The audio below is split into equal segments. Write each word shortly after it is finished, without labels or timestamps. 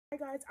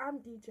guys, I'm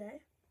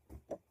DJ.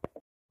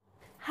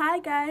 Hi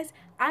guys,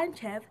 I'm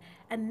Chev,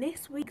 and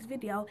this week's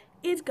video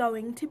is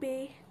going to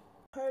be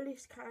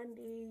Polish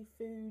candy,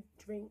 food,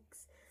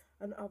 drinks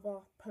and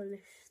other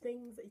Polish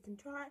things that you can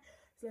try.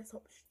 So let's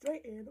hop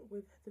straight in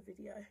with the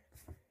video.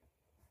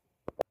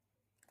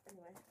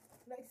 Anyway,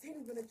 next thing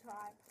I'm going to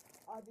try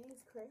are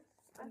these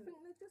crisps. I think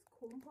they're just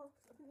corn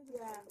puffs.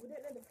 We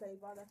don't know the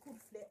flavour. They're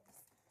called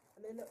flips.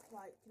 And they look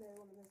like, you know,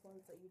 one of those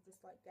ones that you just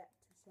like get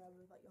to share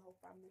with like your whole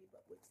family,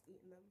 but we're just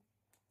eating them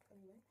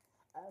anyway.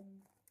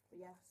 But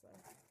yeah, so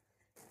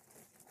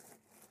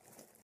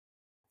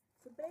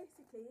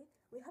basically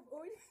we have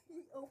already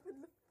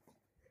opened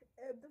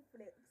the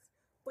flips,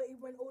 but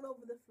it went all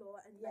over the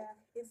floor and yeah,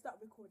 it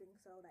stopped recording,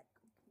 so like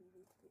we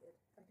need to do it.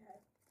 Okay.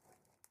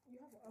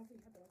 You have one? I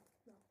think you have one.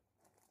 No.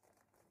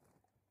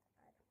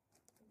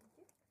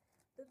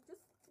 They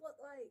just look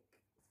like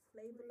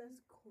flavourless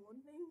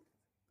corn things.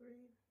 3,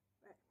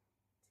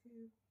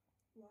 2,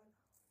 1.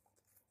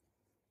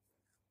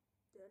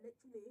 They're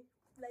literally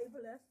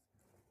flavourless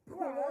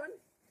Corn.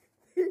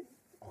 corn.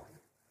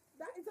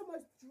 That is the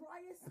most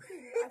driest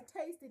thing I've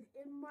tasted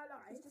in my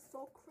life. It's just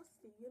so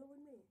crusty, you know what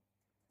I mean?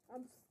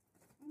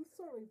 I'm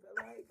sorry, but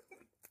like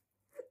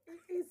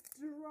it is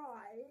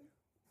dry.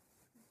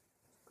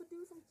 Could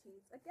do some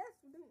cheese. I guess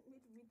we didn't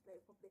need to read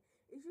it properly.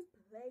 It's just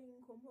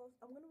plain compost.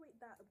 I'm gonna rate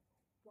that a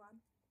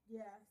 1.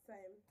 Yeah,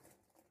 same.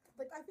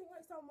 Like I think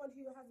like someone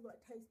who has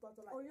like taste buds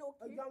or like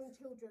young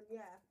children,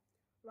 yeah,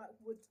 like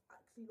would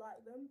actually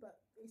like them, but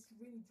it's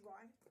really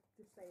dry.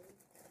 Just saying.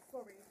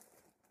 Sorry.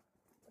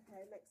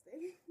 Okay, next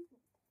thing.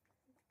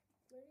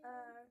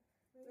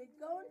 We're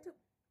going to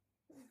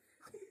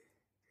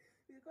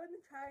we're going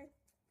to try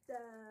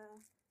the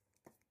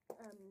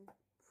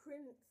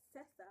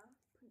Princessa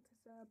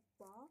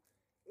bar.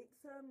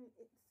 It's I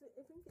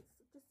think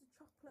it's just a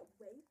chocolate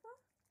wafer.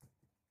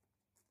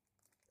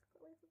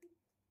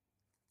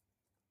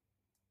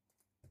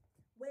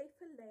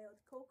 Wafer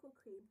layered cocoa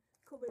cream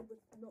covered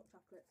with milk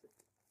chocolate.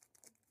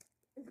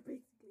 It's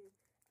basically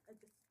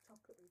just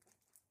chocolate wafer.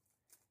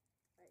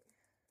 Right.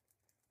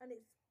 And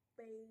it's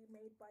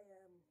made by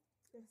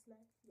Nestle.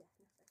 Yeah,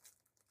 Nestle.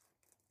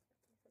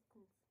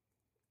 Okay,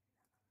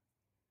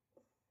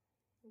 so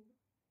it comes.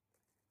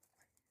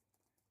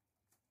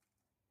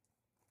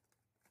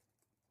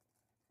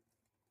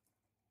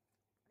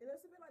 It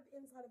looks a bit like the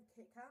inside of a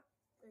Kit Kat.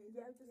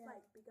 Yeah, just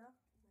like bigger.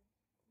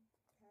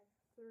 Okay,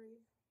 3,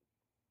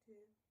 2,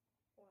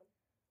 1.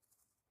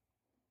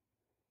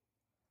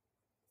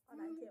 I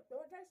like it.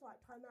 What it tastes like?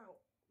 Time out.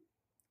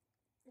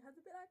 It has a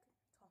bit like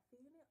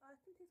toffee in it. I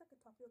think it tastes like a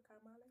toffee or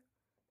caramel.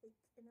 Like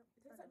in it.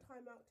 It tastes like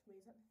time out to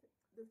me. Is that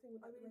the thing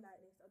with I really like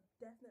this. I'll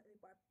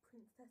definitely buy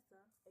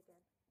Princessa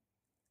again.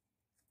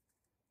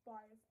 5,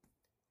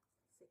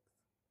 6.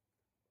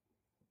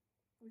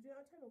 Would you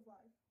know 10 or 5?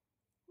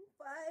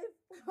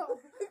 5.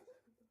 Oh.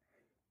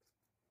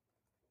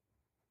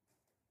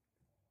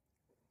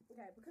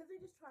 Okay, because we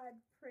just tried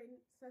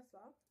Princessa,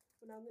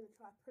 well now I'm going to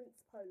try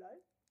Prince Polo.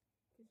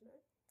 Did you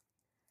know?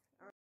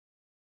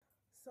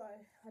 So,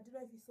 I don't know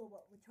if you saw,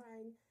 but we're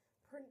trying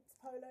Prince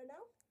Polo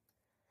now.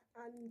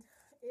 And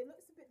it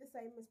looks a bit the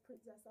same as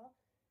Princessa.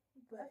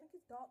 But I think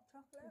it's dark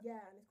chocolate.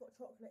 Yeah, and it's got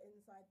chocolate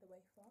inside the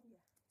wafer. Yeah.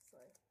 So,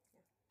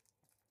 yeah.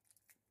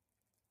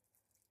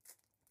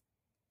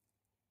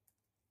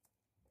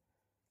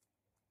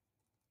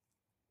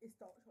 It's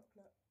dark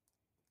chocolate.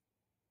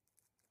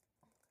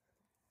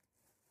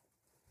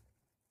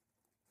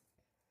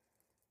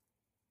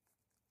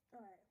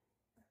 Alright,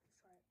 let's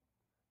try it.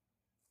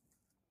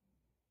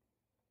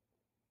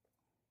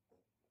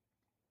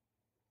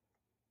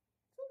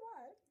 It's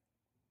alright.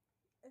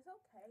 It's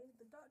okay.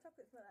 The dark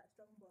chocolate's not that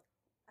strong, but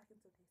I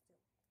can still taste it.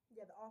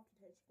 Yeah, the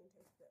aftertaste you can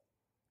taste it.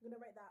 I'm gonna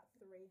rate that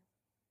 3.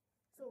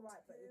 It's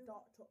alright, but the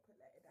dark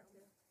chocolate let it down.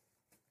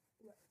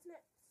 What's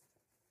next?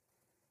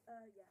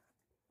 Yeah.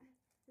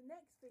 The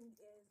next thing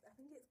is, I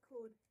think it's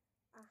called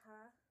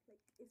Aha.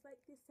 Like it's like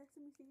this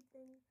sesame seed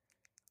thing.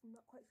 I'm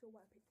not quite sure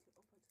why I picked it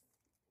up. I just.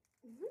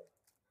 So you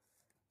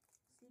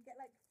get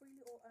like 3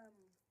 little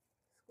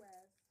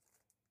squares,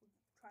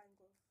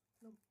 triangles,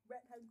 no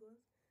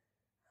rectangles.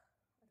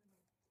 I don't know.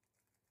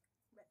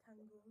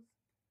 Rectangles.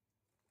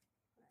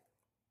 Right.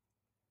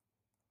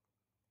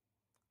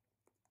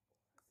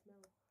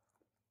 Smell.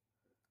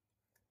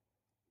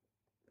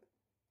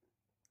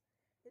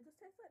 It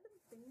just tastes like them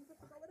things. I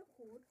forgot what they're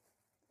called.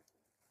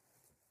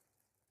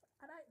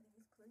 I like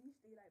these because I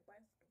usually like buy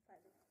stuff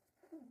like this.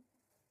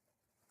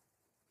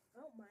 I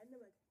don't mind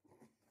them.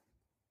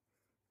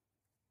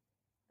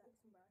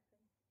 That's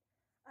embarrassing.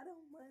 I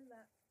don't mind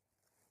that.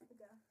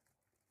 Okay.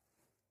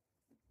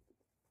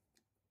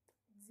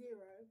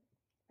 0.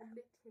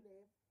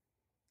 Literally.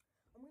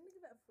 I'm gonna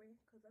give it a 3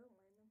 because I don't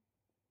mind them.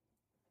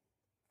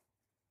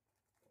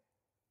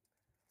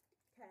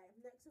 Okay,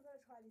 next we're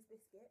gonna try these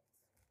biscuits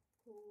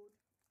called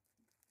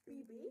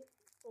Byee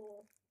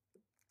or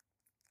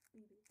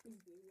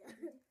Byee,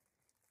 yeah.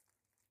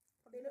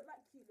 They look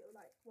like cute little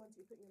like ones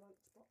you put in your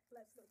lunchbox.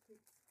 Let's look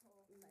cute. Or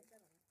like I don't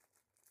know.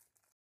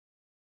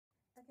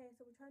 Okay,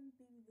 so we're trying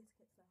Byee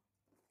biscuits now.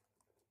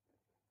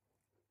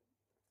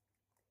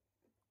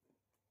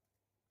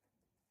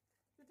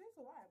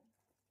 alright.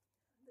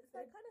 It's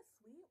like kind of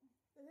sweet.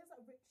 It tastes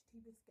like rich tea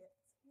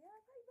biscuits. Yeah, I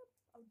like them.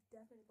 I'll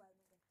definitely buy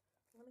them again.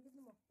 I'm gonna give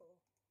them a 4.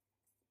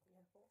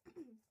 Yeah, four.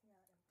 Yeah, I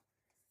am.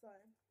 So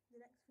The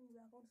next thing we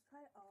are going to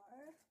try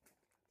are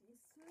these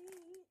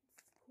sweets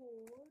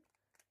called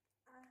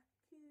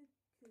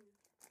akuku.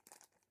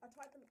 I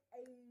tried them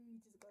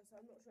ages ago,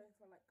 so I'm not sure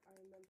if I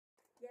remember.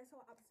 Yeah,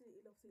 so I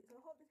absolutely love sweets. So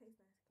I hope they taste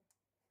nice.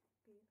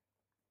 Okay. Good.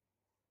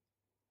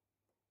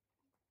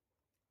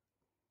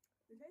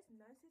 They taste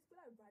nice. They taste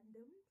like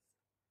randoms.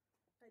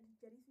 Like the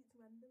jelly sweets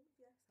randoms.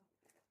 Yeah, so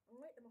I'm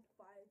gonna rate them a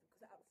 5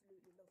 because I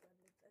absolutely love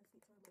randoms and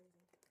sweets are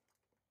amazing.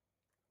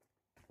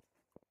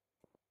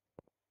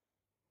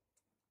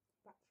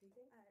 Battery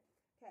thing. Alright.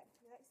 Okay,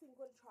 the next thing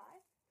we're gonna try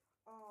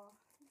are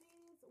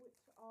these,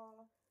 which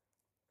are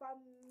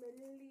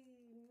family.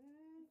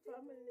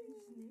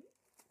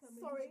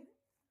 Sorry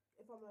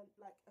if I'm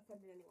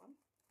offending anyone.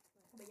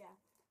 Right. But yeah,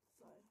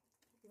 so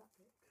black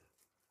pick.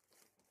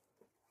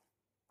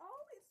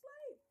 Oh, it's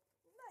like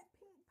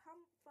Pink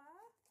Panther.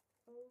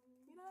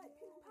 You know, like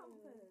Pink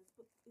Panthers,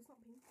 but it's not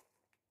pink.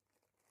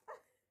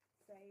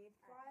 Say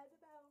by the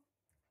bell.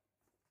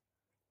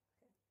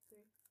 Okay,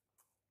 3.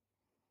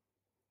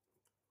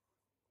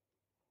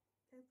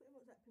 It's pretty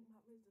much like Pink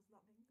Panthers, just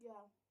not pink.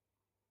 Yeah,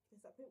 it's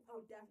like pink. I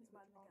would definitely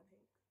buy which them aren't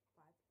again. pink.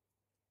 5.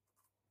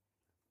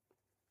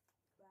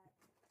 Right.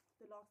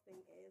 The last thing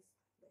is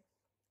this.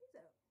 Is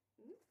it?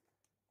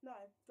 No,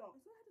 I stop.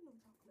 still had another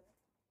chocolate.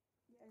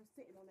 Yeah, it's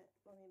sitting on it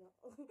long enough.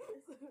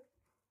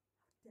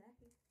 Dare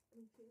he?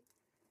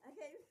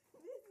 Okay,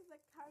 this is a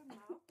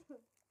caramel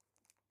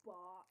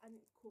bar and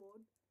it's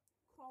called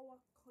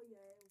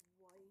Kawakoye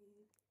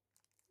Wai.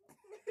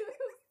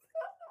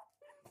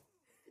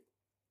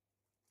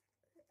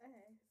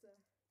 Okay, so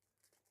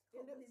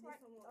It looks like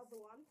the other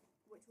one,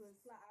 which was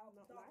flat out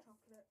not dark nice.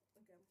 chocolate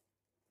again.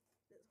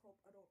 Let's hope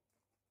I don't.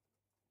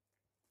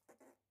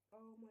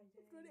 Oh my I've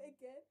god. done it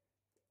again.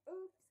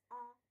 Oops,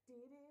 I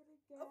did it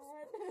again. Okay, 3, 2. Oh,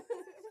 I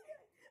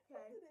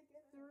can't.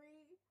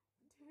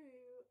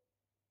 Really?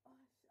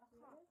 Can't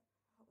wait.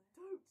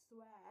 Don't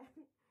swear.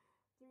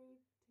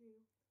 3, 2,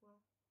 1.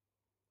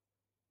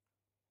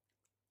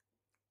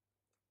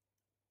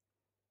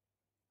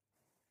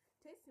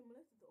 Tastes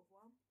similar to the other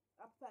one.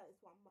 I prefer this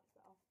one much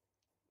better.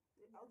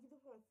 I'll give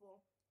this one a 4.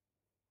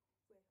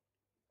 Wait.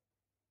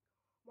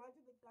 Mine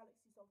did the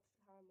Galaxy Salted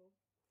Caramel.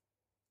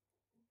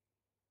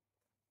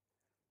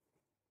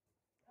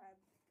 So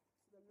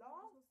the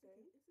last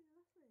thing. Is it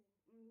the last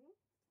thing?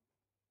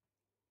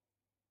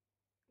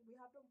 We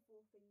have done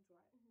 4 things,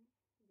 right?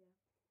 Yeah.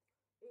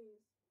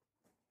 Is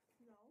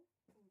No.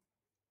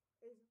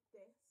 is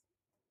this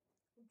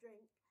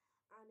drink,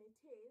 and it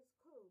is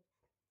called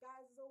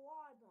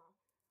Gazowana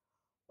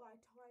by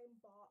Time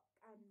Bark,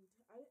 and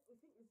I think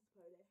this is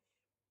Polish.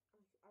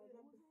 I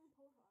remember. It wasn't in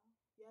Portugal.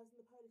 Yeah, it's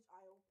in the Polish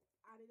aisle,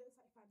 and it looks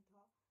like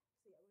Fanta.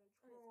 So yeah, we're And it's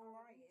gonna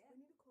try orange. it.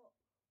 We need a cup.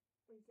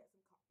 We need to get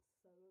some cups.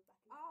 So we're back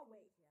in. I'll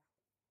wait here.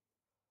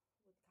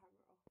 With the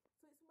camera off.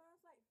 So it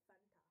smells like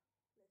Fanta.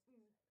 Let's do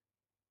it.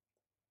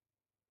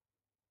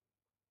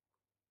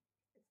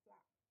 It's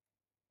flat.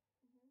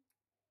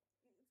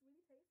 It's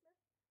really tasty.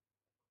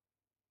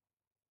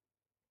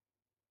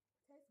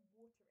 It tastes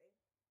watery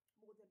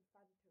more than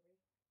Fanta-y.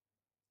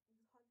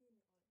 There's hardly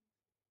any orange.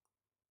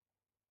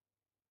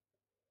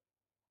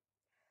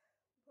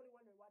 You're probably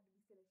wondering why did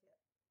we finish it?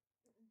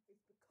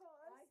 It's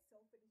because I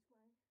so finished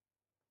mine.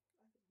 I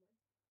finished mine.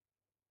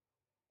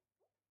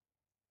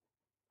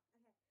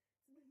 Okay,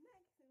 so the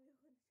next thing we're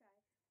going to try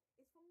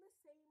is from the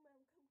same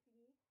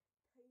company,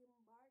 Time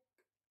Bark.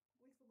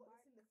 We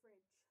forgot this in the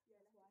fridge. Yeah,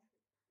 That's why.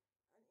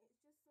 And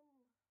it's just some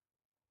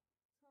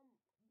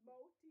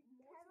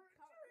Multi-carrot drink.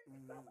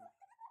 Mm. I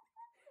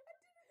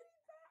didn't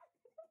read that.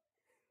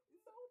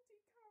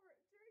 Multi-carrot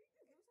drink.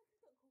 It looks like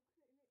it's got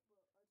coconut in it, but I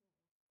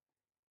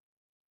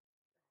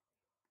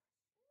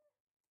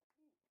don't know.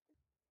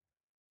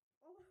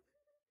 Oh. Oh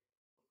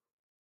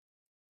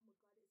my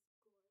god, it's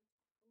good.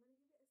 I'm gonna give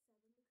it a 7 because it tastes so nice.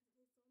 You wouldn't even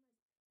believe that there are carrots in there. I really love them type of things.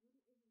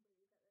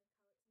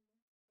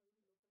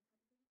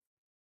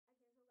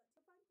 Okay, so thank you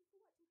for watching part 1 and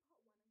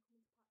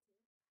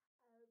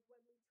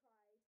coming to part 2. When we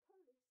try